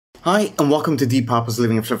Hi and welcome to Deep Papa's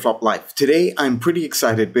Living a Flip-Flop Life. Today I'm pretty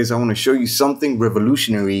excited because I want to show you something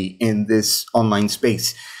revolutionary in this online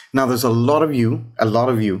space. Now there's a lot of you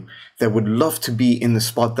that would love to be in the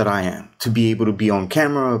spot that I am, to be able to be on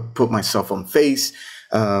camera, put myself on face,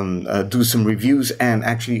 do some reviews and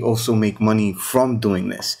actually also make money from doing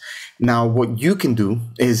this. Now what you can do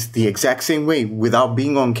is the exact same way without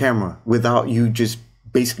being on camera, without you just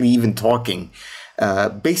basically even talking.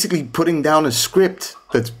 Basically putting down a script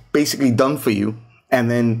that's basically done for you,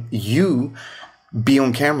 and then you be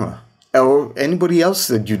on camera, or anybody else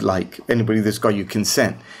that you'd like, anybody that's got your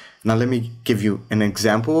consent. Now let me give you an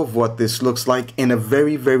example of what this looks like in a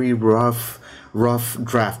very, very rough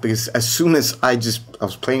draft, because as soon as I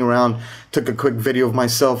was playing around, took a quick video of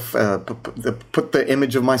myself, put the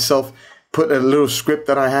image of myself, put a little script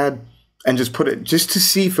that I had, and just put it just to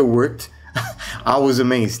see if it worked. I was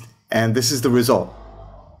amazed. And this is the result.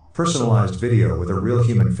 Personalized video with a real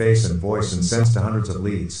human face and voice and sends to hundreds of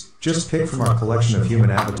leads. Just pick from our collection of human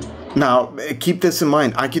avatars. Now, keep this in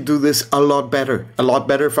mind. I could do this a lot better. A lot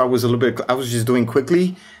better if I was I was just doing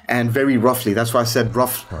quickly and very roughly. That's why I said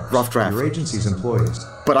rough draft. Your agency's employees.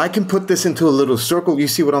 But I can put this into a little circle. You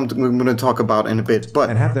see what I'm going to talk about in a bit.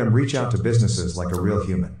 And have them reach out to businesses like a real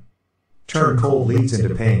human. Turn cold leads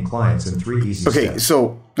into paying clients in 3 easy steps. Okay,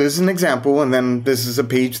 so this is an example, and then this is a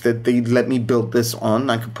page that they let me build this on.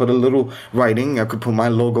 I could put a little writing, I could put my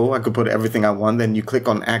logo, I could put everything I want. Then you click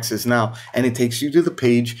on Access Now, and it takes you to the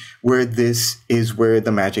page where this is where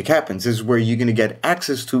the magic happens. This is where you're going to get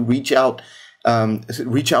access to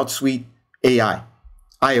ReachOutSuite AI,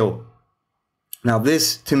 IO. Now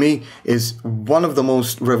this, to me, is one of the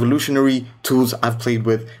most revolutionary tools I've played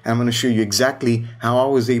with. And I'm going to show you exactly how I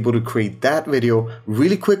was able to create that video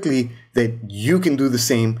really quickly, that you can do the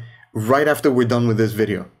same right after we're done with this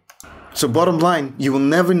video. So bottom line, you will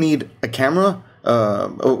never need a camera.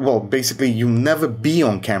 Well, basically, you'll never be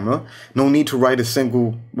on camera. No need to write a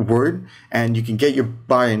single word, and you can get your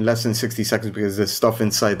buyer in less than 60 seconds because there's stuff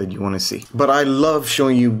inside that you want to see. But I love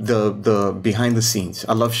showing you the behind the scenes.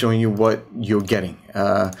 I love showing you what you're getting.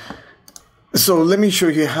 So let me show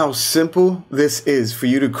you how simple this is for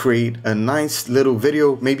you to create a nice little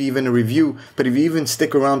video, maybe even a review. But if you even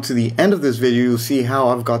stick around to the end of this video, you'll see how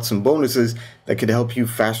I've got some bonuses that could help you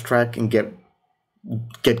fast track and get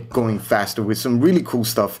going faster with some really cool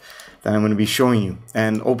stuff that I'm going to be showing you,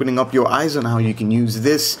 and opening up your eyes on how you can use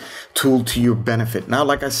this tool to your benefit. Now,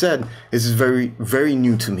 like I said, this is very, very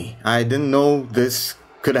new to me. I didn't know this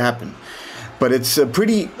could happen, but it's a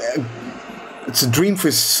it's a dream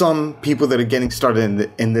for some people that are getting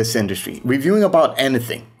started in this industry, reviewing about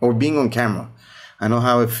anything or being on camera. I know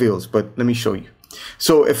how it feels, but let me show you.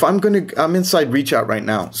 So if I'm inside Reachout right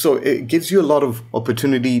now. So it gives you a lot of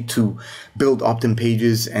opportunity to build opt-in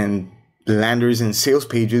pages and landers and sales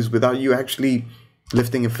pages without you actually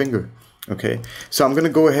lifting a finger. Okay. So I'm going to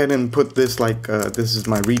go ahead and put this like, this is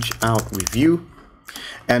my Reachout review.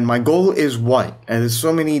 And my goal is what? And there's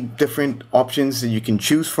so many different options that you can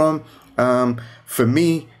choose from. For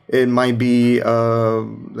me, it might be,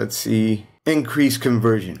 let's see, increase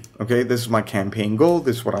conversion. Okay. This is my campaign goal.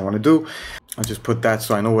 This is what I want to do. I'll just put that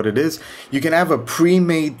so I know what it is. You can have a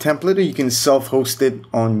pre-made template, or you can self-host it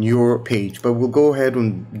on your page, but we'll go ahead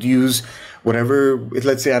and use whatever.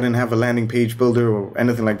 Let's say I didn't have a landing page builder or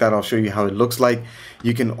anything like that. I'll show you how it looks like.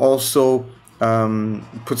 You can also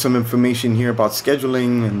put some information here about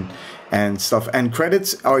scheduling and stuff. And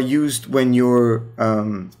credits are used when you're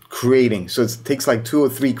creating. So it takes like 2 or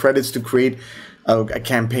 3 credits to create a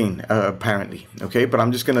campaign, apparently. Okay, but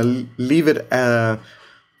I'm just gonna leave it.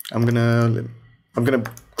 I'm gonna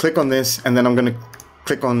click on this, and then I'm gonna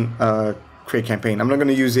click on create campaign. I'm not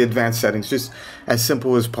gonna use the advanced settings, just as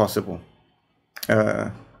simple as possible.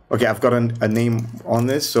 Okay, I've got a name on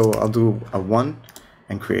this, so I'll do a 1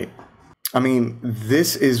 and create. I mean,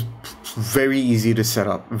 this is very easy to set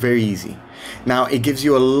up, very easy. Now it gives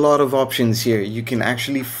you a lot of options here. You can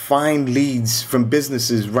actually find leads from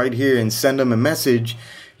businesses right here and send them a message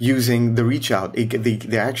using the Reachout.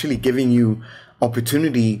 They're actually giving you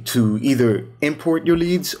opportunity to either import your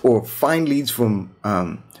leads or find leads from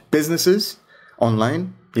businesses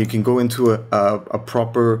online. You can go into a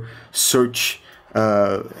proper search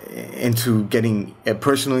into getting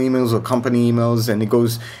personal emails or company emails, and it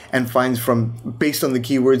goes and finds from based on the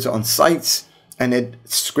keywords on sites, and it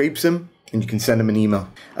scrapes them, and you can send them an email.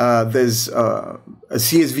 There's a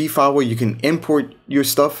CSV file where you can import your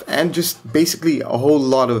stuff, and just basically a whole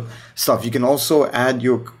lot of stuff. You can also add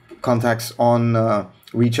your contacts on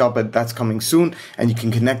Reachout, but that's coming soon, and you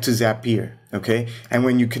can connect to Zapier. Okay, and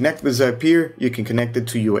when you connect with Zapier, you can connect it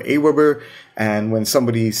to your Aweber, and when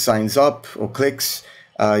somebody signs up or clicks,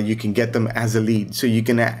 you can get them as a lead. So you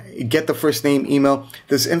can get the first name, email.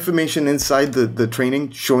 There's information inside the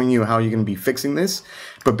training showing you how you're going to be fixing this.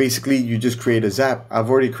 But basically, you just create a Zap. I've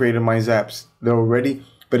already created my Zaps. They're already,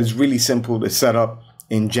 but it's really simple to set up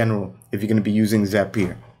in general if you're going to be using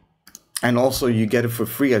Zapier. And also, you get it for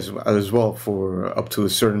free as well for up to a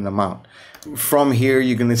certain amount. From here,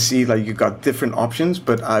 you're going to see like you got different options,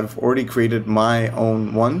 but I've already created my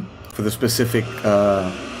own one for the specific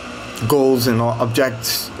goals and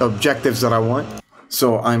objectives that I want.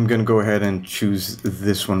 So I'm going to go ahead and choose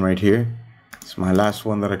this one right here. It's my last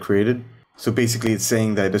one that I created. So basically, it's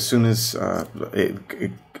saying that as soon as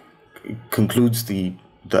it concludes the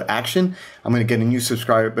action, I'm going to get a new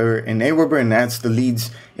subscriber in Aweber, and adds the leads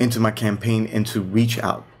into my campaign into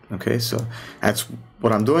Reachout. Okay, so that's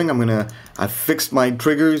what I'm doing. I've fixed my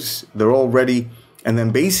triggers. They're all ready. And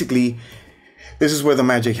then basically, this is where the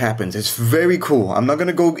magic happens. It's very cool. I'm not going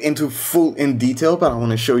to go into full in detail, but I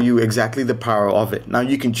want to show you exactly the power of it. Now,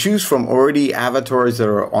 you can choose from already avatars that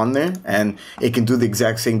are on there, and it can do the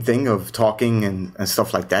exact same thing of talking and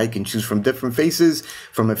stuff like that. You can choose from different faces,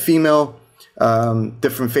 from a female,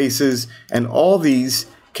 different faces, and all these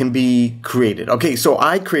can be created. Okay, so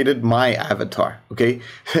I created my avatar. Okay,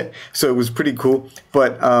 so it was pretty cool,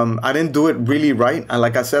 but I didn't do it really right. And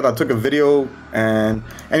like I said, I took a video, and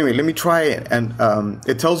anyway, let me try it. And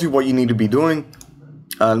it tells you what you need to be doing.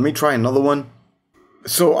 Let me try another one.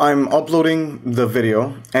 So I'm uploading the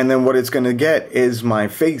video, and then what it's gonna get is my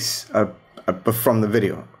face from the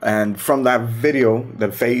video, and from that video,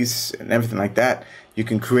 the face and everything like that, you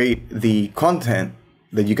can create the content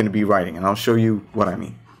that you're going to be writing, and I'll show you what I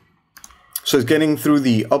mean. So it's getting through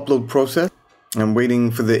the upload process. I'm waiting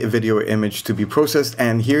for the video image to be processed,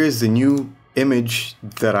 and here is the new image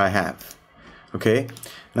that I have. Okay,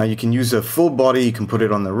 now you can use a full body. You can put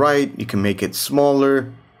it on the right, you can make it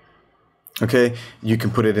smaller. Okay, you can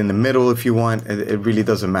put it in the middle if you want. It really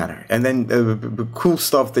doesn't matter. And then the cool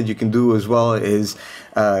stuff that you can do as well is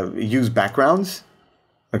use backgrounds.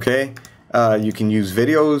 Okay, you can use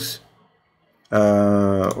videos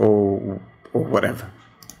or whatever.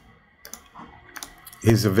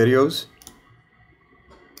 Here's the videos.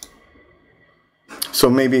 So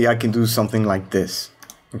maybe I can do something like this.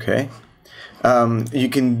 Okay, you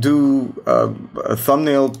can do a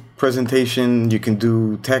thumbnail presentation. You can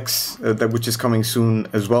do text which is coming soon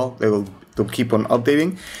as well. They'll keep on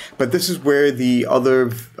updating, but this is where the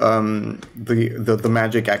other the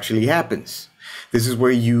magic actually happens. This is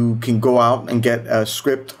where you can go out and get a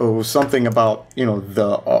script or something about, you know, the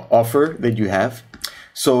offer that you have.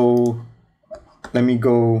 So let me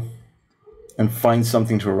go and find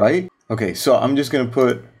something to write. Okay, so I'm just gonna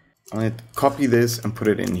copy this and put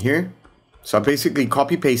it in here. So I basically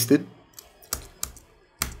copy pasted.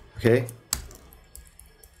 Okay.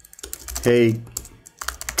 Hey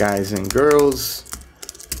guys and girls,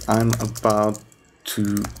 I'm about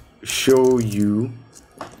to show you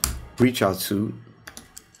ReachOutSuite,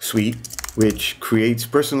 which creates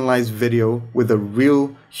personalized video with a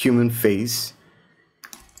real human face,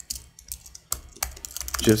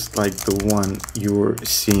 just like the one you're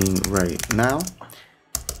seeing right now.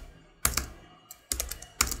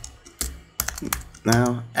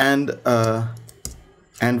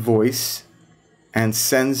 And voice, and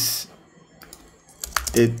sends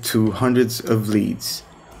it to hundreds of leads.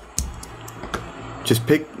 Just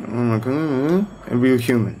pick a real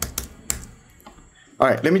human. All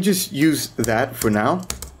right, let me just use that for now,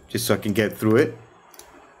 just so I can get through it.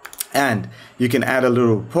 And you can add a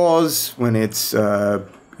little pause when it's you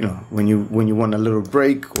know, when you want a little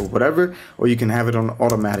break or whatever, or you can have it on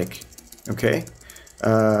automatic. Okay,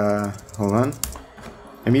 hold on.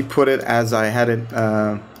 Let me put it as I had it.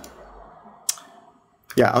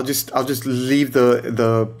 Yeah, I'll just leave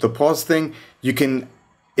the pause thing. You can,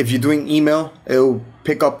 if you're doing email, it'll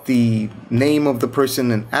pick up the name of the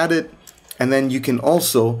person and add it, and then you can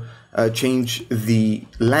also change the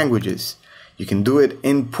languages. You can do it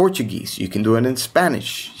in Portuguese, you can do it in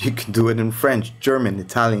Spanish, you can do it in French, German,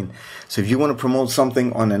 Italian. So if you want to promote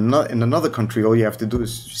something in another country, all you have to do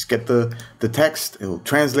is just get the text, it'll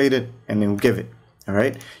translate it, and it'll give it. All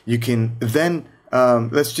right. You can then,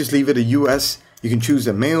 let's just leave it a US. You can choose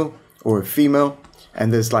a male or a female,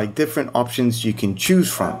 and there's like different options you can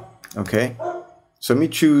choose from. Okay. So let me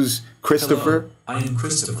choose Christopher. Hello, I am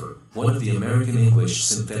Christopher, one of the American English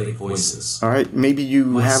synthetic voices. All right. Maybe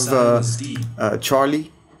you have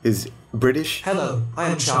Charlie is British. Hello,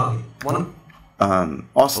 I am Charlie.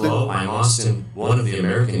 Austin. Hello, I'm Austin, one of the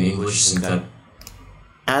American English synthetic.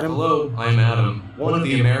 Adam. Hello, I'm Adam, one of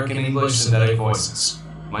the American English synthetic voices.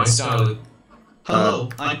 My style is... Hello,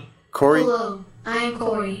 I'm... Corey. Hello, I am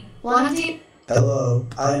Corey, one of the Hello,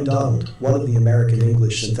 I am Donald, one of the American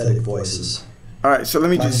English synthetic voices. All right, so let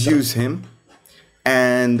me just use him.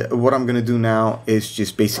 And what I'm going to do now is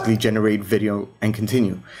just basically generate video and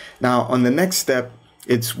continue. Now, on the next step,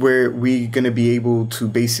 it's where we're going to be able to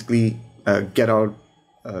basically get our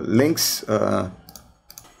links.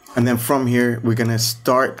 And then from here, we're going to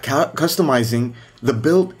start customizing the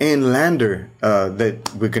built-in lander that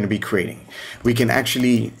we're going to be creating. We can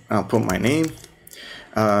actually put my name.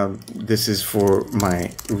 This is for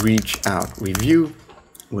my reach out review,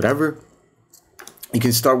 whatever. You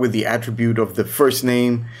can start with the attribute of the first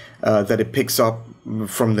name that it picks up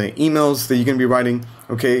from the emails that you're going to be writing.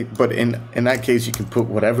 Okay, but in that case, you can put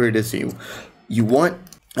whatever it is you want.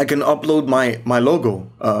 I can upload my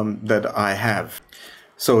logo that I have.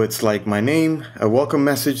 So it's like my name, a welcome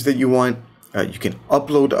message that you want. You can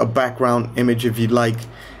upload a background image if you'd like,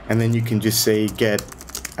 and then you can just say get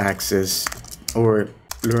access or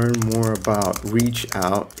learn more about Reach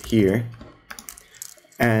Out here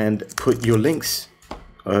and put your links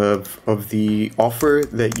of the offer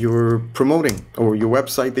that you're promoting or your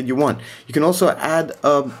website that you want. You can also add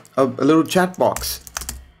a little chat box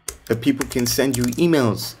that people can send you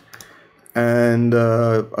emails and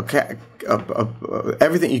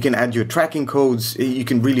everything. You can add your tracking codes. You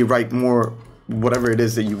can really write more, whatever it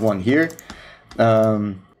is that you want here.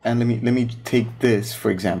 And let me take this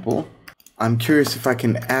for example. I'm curious if I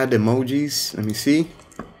can add emojis. Let me see.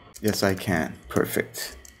 Yes, I can.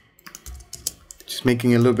 Perfect. Just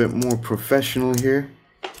making it a little bit more professional here.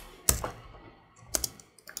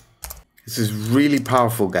 This is really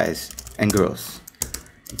powerful, guys and girls.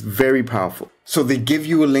 Very powerful. So they give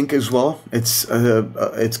you a link as well. It's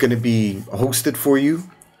going to be hosted for you.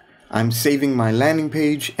 I'm saving my landing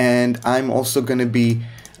page, and I'm also going to be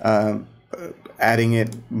adding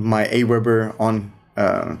it, my Aweber on,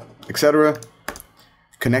 etc.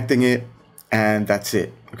 Connecting it, and that's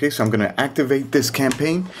it. Okay, so I'm going to activate this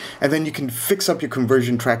campaign, and then you can fix up your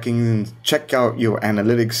conversion tracking and check out your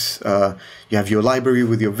analytics. You have your library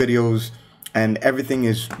with your videos, and everything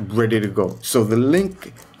is ready to go. So the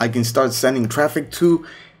link I can start sending traffic to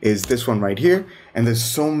is this one right here, and there's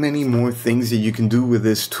so many more things that you can do with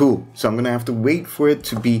this tool. So I'm going to have to wait for it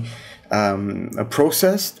to be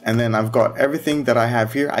processed, and then I've got everything that I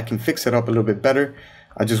have here. I can fix it up a little bit better.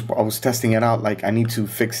 I was testing it out. Like I need to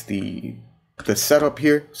fix the setup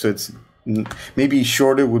here, so it's maybe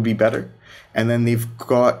shorter would be better. And then they've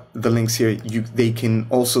got the links here. They can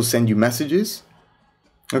also send you messages.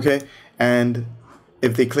 Okay, and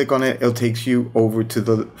if they click on it, it'll take you over to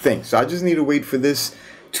the thing. So I just need to wait for this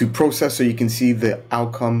to process so you can see the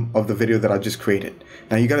outcome of the video that I just created.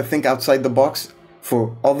 Now you got to think outside the box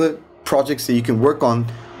for other projects that you can work on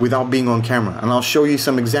without being on camera, and I'll show you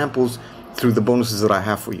some examples through the bonuses that I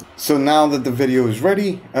have for you. So now that the video is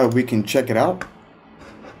ready, we can check it out.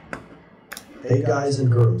 Hey guys and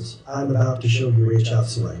girls, I'm about to show you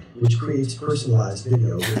ReachoutSuite, which creates personalized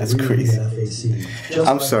video with That's crazy. FAC.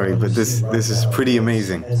 I'm sorry, but this is pretty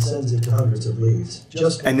amazing. And sends it to hundreds of leads.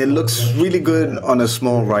 And it looks really good on a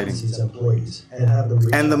small writing.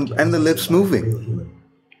 And the lips moving.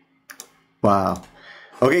 Wow.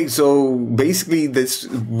 Okay, so basically this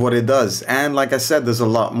is what it does. And like I said, there's a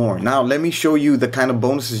lot more. Now, let me show you the kind of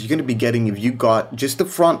bonuses you're going to be getting if you got just the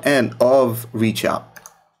front end of Reachout.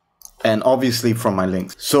 And obviously from my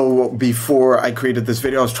links. So before I created this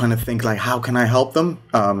video, I was trying to think like, how can I help them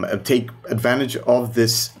take advantage of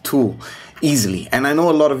this tool easily? And I know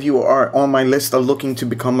a lot of you are on my list are looking to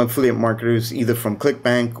become affiliate marketers, either from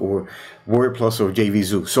ClickBank or WordPlus or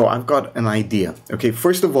JVZoo. So I've got an idea. Okay,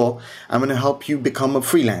 first of all, I'm going to help you become a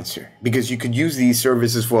freelancer because you could use these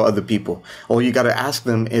services for other people. All you got to ask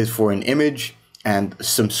them is for an image and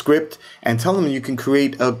some script, and tell them you can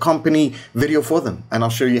create a company video for them. And I'll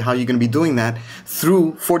show you how you're going to be doing that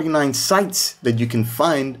through 49 sites that you can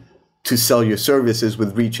find to sell your services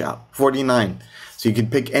with Reachout. 49. So you can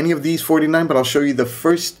pick any of these 49, but I'll show you the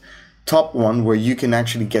first top one where you can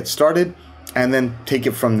actually get started and then take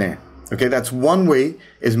it from there. Okay, that's one way,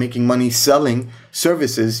 is making money selling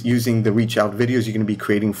services using the Reachout videos you're going to be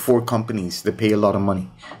creating for companies that pay a lot of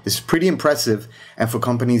money. This is pretty impressive, and for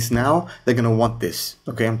companies now, they're going to want this.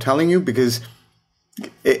 Okay, I'm telling you because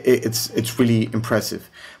it's really impressive.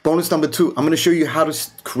 Bonus number 2, I'm going to show you how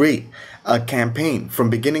to create a campaign from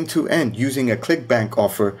beginning to end using a ClickBank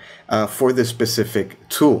offer for this specific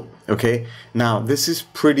tool. Okay, now this is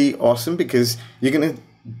pretty awesome because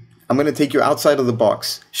I'm going to take you outside of the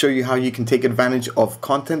box, show you how you can take advantage of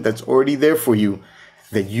content that's already there for you,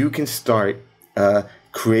 that you can start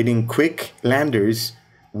creating quick landers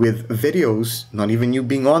with videos, not even you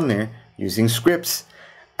being on there, using scripts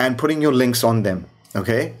and putting your links on them.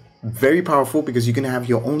 Okay, very powerful because you can have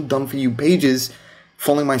your own done for you pages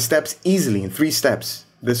following my steps easily in 3 steps.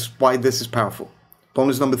 This is why this is powerful.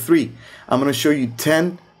 Bonus number 3, I'm going to show you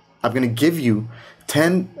 10, I'm going to give you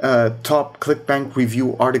 10 top ClickBank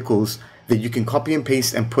review articles that you can copy and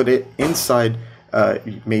paste and put it inside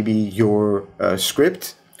maybe your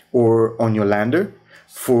script or on your lander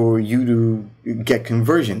for you to get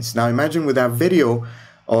conversions. Now imagine with that video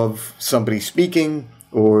of somebody speaking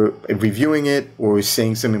or reviewing it or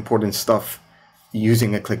saying some important stuff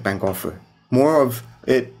using a ClickBank offer. More of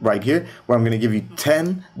it right here, where I'm going to give you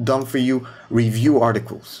 10 done for you review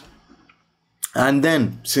articles. And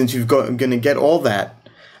then since you're going to get all that,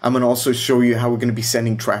 I'm going to also show you how we're going to be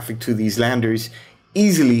sending traffic to these landers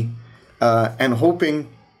easily and hoping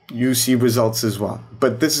you see results as well.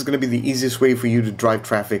 But this is going to be the easiest way for you to drive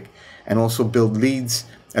traffic and also build leads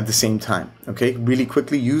at the same time. Okay, really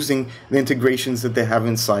quickly using the integrations that they have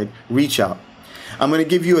inside Reachout. I'm going to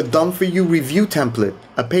give you a done for you review template,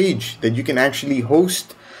 a page that you can actually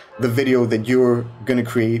host the video that you're going to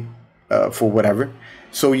create for whatever.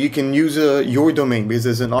 So you can use your domain, because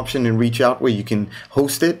there's an option in Reachout where you can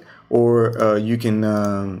host it, or you can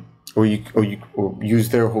or use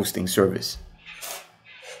their hosting service.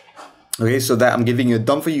 Okay, so that I'm giving you a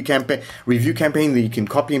done for you campaign, review campaign that you can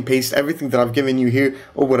copy and paste everything that I've given you here,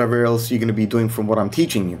 or whatever else you're going to be doing from what I'm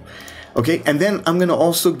teaching you. Okay, and then I'm going to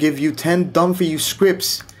also give you 10 done for you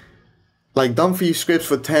scripts, like done for you scripts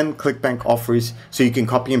for 10 ClickBank offers, so you can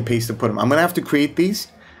copy and paste and put them. I'm going to have to create these,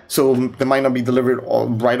 so they might not be delivered all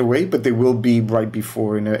right away, but they will be right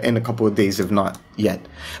before in a couple of days, if not yet.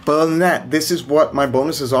 But other than that, this is what my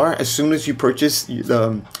bonuses are as soon as you purchase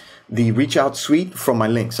the Reachout suite from my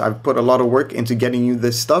links. I've put a lot of work into getting you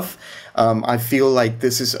this stuff. I feel like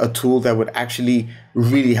this is a tool that would actually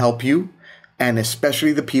really help you, and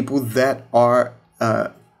especially the people that are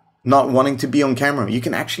not wanting to be on camera. You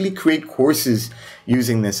can actually create courses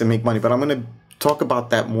using this and make money, but I'm going to talk about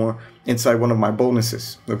that more inside one of my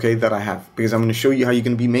bonuses, okay, that I have, because I'm going to show you how you're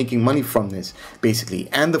going to be making money from this, basically,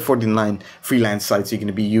 and the 49 freelance sites you're going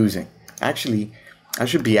to be using. Actually, I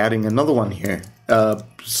should be adding another one here.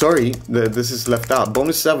 Sorry, this is left out.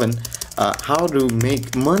 Bonus 7, how to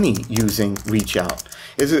make money using Reachout.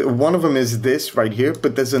 One of them is this right here,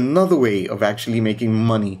 but there's another way of actually making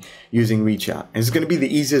money using Reachout. It's going to be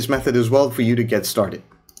the easiest method as well for you to get started.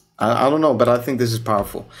 I don't know, but I think this is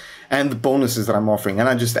powerful. And the bonuses that I'm offering. And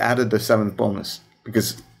I just added the 7th bonus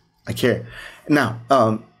because I care. Now,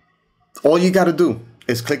 all you got to do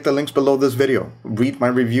is click the links below this video. Read my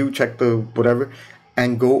review, check the whatever,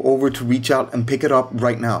 and go over to Reachout and pick it up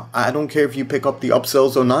right now. I don't care if you pick up the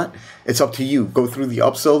upsells or not. It's up to you. Go through the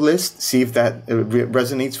upsell list, see if that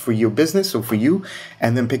resonates for your business or for you,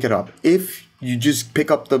 and then pick it up. If you just pick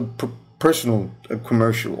up the personal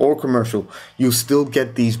commercial, you'll still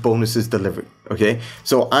get these bonuses delivered. Okay,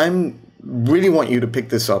 so I'm really want you to pick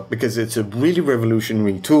this up because it's a really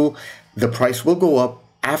revolutionary tool. The price will go up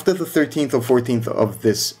after the 13th or 14th of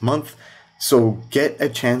this month, so get a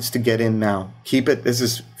chance to get in now. Keep it. This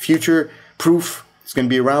is future proof. It's going to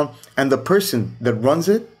be around, and the person that runs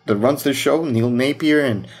the show, Neil Napier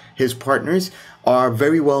and his partners, are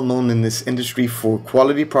very well known in this industry for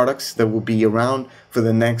quality products that will be around for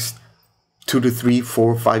the next 2 to 3,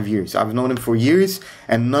 4, 5 years. I've known him for years,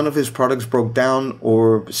 and none of his products broke down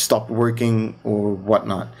or stopped working or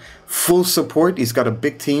whatnot. Full support. He's got a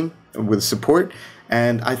big team with support,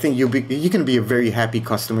 and I think you can be a very happy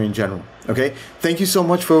customer in general. Okay, thank you so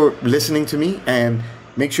much for listening to me, and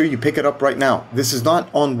make sure you pick it up right now. This is not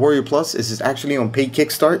on Warrior Plus. This is actually on paid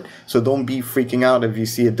Kickstart, so don't be freaking out if you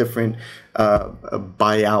see a different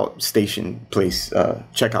buyout station place,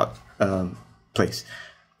 checkout place.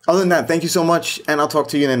 Other than that, thank you so much, and I'll talk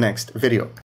to you in the next video.